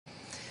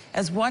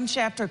As one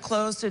chapter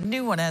closed, a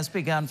new one has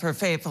begun for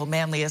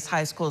Fayetteville-Manlius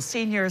High School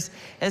seniors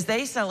as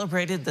they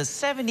celebrated the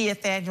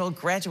 70th annual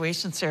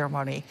graduation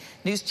ceremony.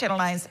 News Channel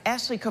 9's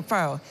Ashley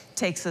Cafaro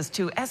takes us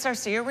to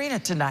SRC Arena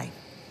tonight.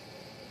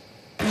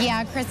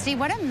 Yeah, Christy,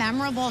 what a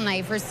memorable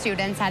night for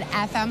students at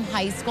FM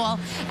High School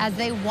as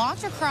they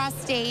walked across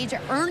stage,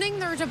 earning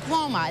their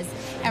diplomas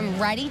and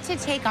ready to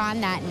take on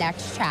that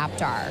next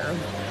chapter.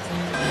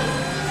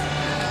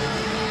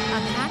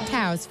 A packed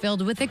house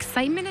filled with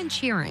excitement and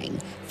cheering.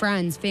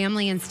 Friends,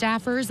 family, and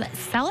staffers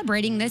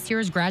celebrating this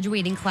year's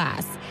graduating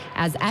class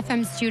as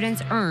FM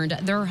students earned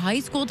their high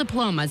school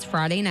diplomas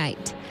Friday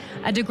night.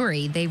 A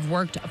degree they've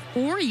worked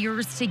 4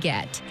 years to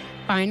get,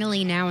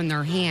 finally now in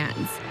their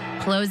hands.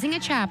 Closing a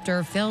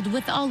chapter filled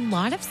with a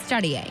lot of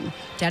studying,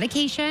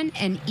 dedication,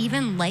 and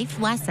even life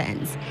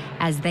lessons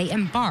as they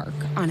embark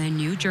on a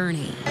new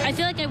journey. I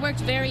feel like I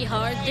worked very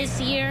hard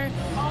this year,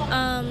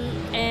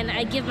 and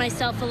I give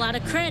myself a lot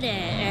of credit,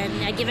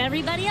 and I give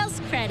everybody else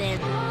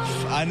credit.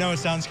 I know it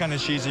sounds kind of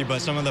cheesy,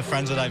 but some of the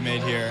friends that I've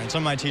made here, and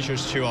some of my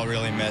teachers too, I'll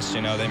really miss. You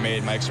know, they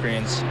made my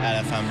experience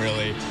at FM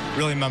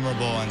really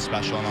memorable and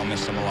special, and I'll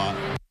miss them a lot.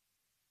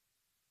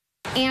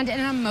 And an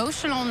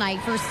emotional night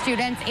for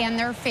students and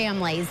their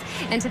families.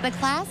 And to the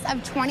class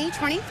of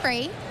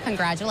 2023,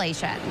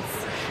 congratulations.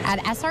 At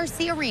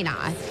SRC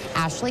Arena,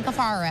 Ashley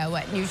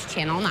Cafaro, News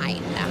Channel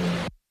 9.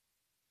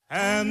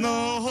 And the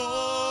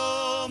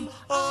home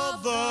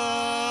of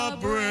the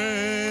brave.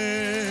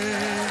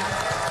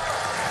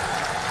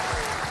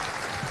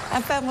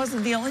 FM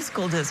wasn't the only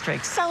school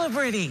district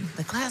celebrating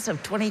the class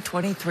of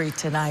 2023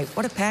 tonight.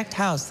 What a packed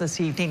house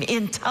this evening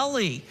in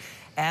Tully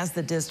as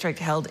the district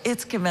held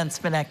its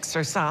commencement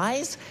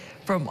exercise.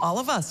 From all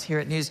of us here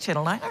at News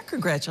Channel 9, our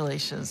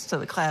congratulations to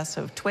the class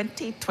of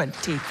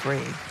 2023.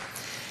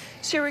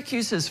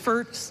 Syracuse's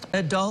first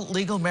adult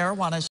legal marijuana